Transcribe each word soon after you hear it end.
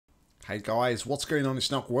Hey guys, what's going on?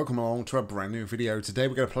 It's Nock. Welcome along to a brand new video. Today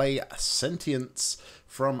we're going to play Sentience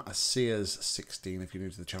from asears16. If you're new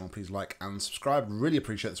to the channel, please like and subscribe. Really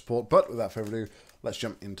appreciate the support. But without further ado, let's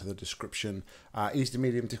jump into the description. Easy to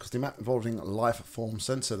medium difficulty map involving life form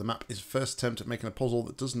sensor. The map is first attempt at making a puzzle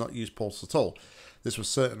that does not use portals at all. This was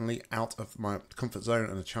certainly out of my comfort zone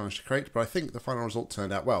and a challenge to create, but I think the final result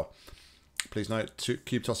turned out well. Please note,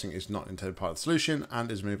 cube tossing is not intended part of the solution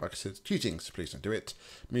and is a move I consider cheating, so please don't do it.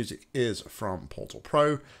 Music is from Portal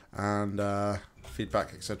Pro, and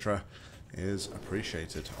feedback, etc. is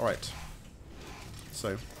appreciated. Alright,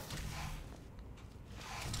 so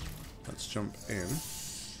let's jump in.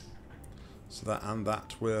 So that and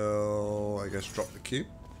that will, I guess, drop the cube.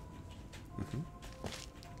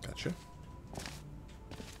 Gotcha.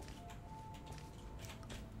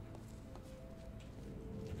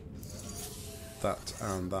 That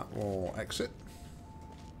and that will exit.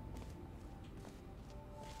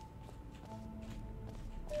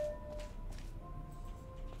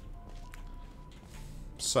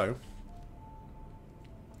 So,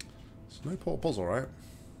 it's no portal puzzle, right?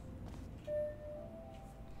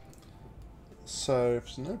 So, if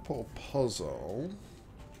it's no portal puzzle,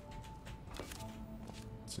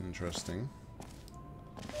 it's interesting.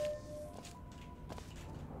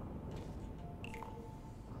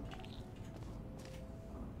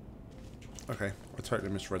 Okay, I totally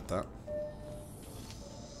misread that.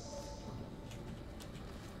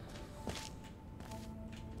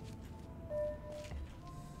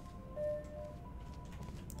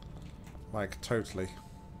 Like, totally.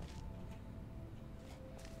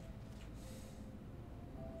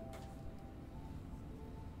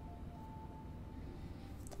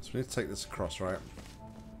 So we need to take this across, right?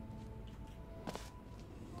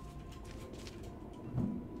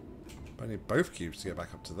 But I need both cubes to get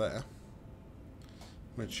back up to there.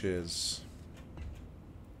 Which is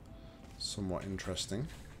somewhat interesting.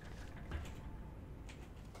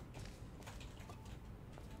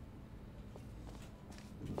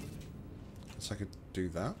 Guess I could do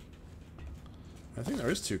that. I think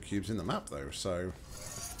there is 2 cubes in the map though, so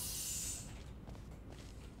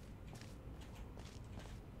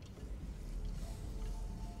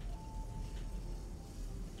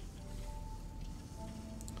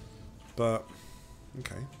but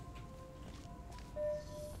okay.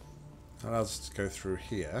 Allows us to go through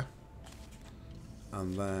here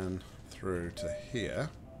and then through to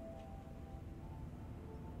here.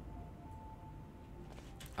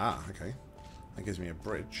 Ah, okay. That gives me a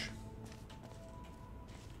bridge.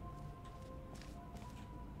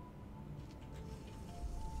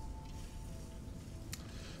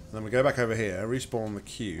 And then we go back over here, respawn the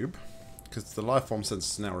cube, because the life form sensor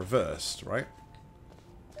is now reversed, right?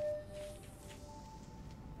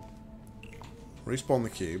 Respawn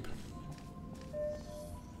the cube.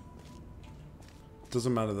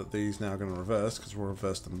 Doesn't matter that these now are going to reverse because we'll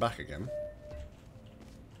reverse them back again.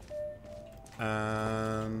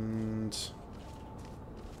 And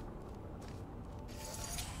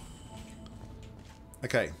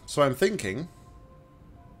okay, so I'm thinking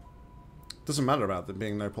doesn't matter about them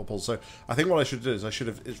being no portal. So I think what I should do is I should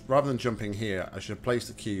have, rather than jumping here, I should have placed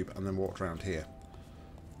the cube and then walked around here.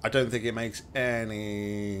 I don't think it makes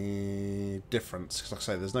any difference because, like I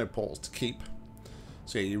say, there's no portals to keep.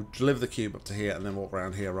 So yeah, you deliver the cube up to here and then walk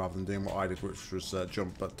around here rather than doing what I did, which was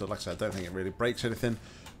jump. But like I said, I don't think it really breaks anything.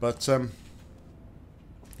 But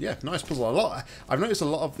yeah, nice puzzle. I've noticed a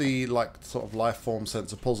lot of the sort of life form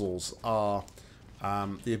sensor puzzles are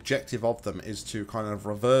the objective of them is to kind of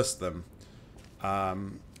reverse them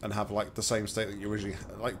and have like the same state that you originally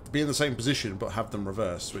be in the same position but have them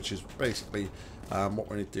reversed, which is basically what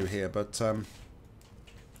we need to do here. But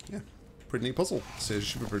yeah, pretty neat puzzle. So you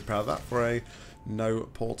should be pretty proud of that for a no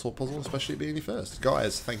portal puzzle, especially being your first.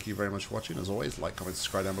 Guys, thank you very much for watching. As always, like, comment,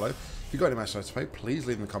 subscribe down below. If you've got any matches to play, please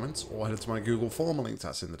leave in the comments or head to my Google form. A link to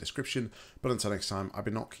that's in the description. But until next time, I've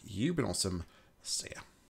been Nock, you've been awesome. See ya.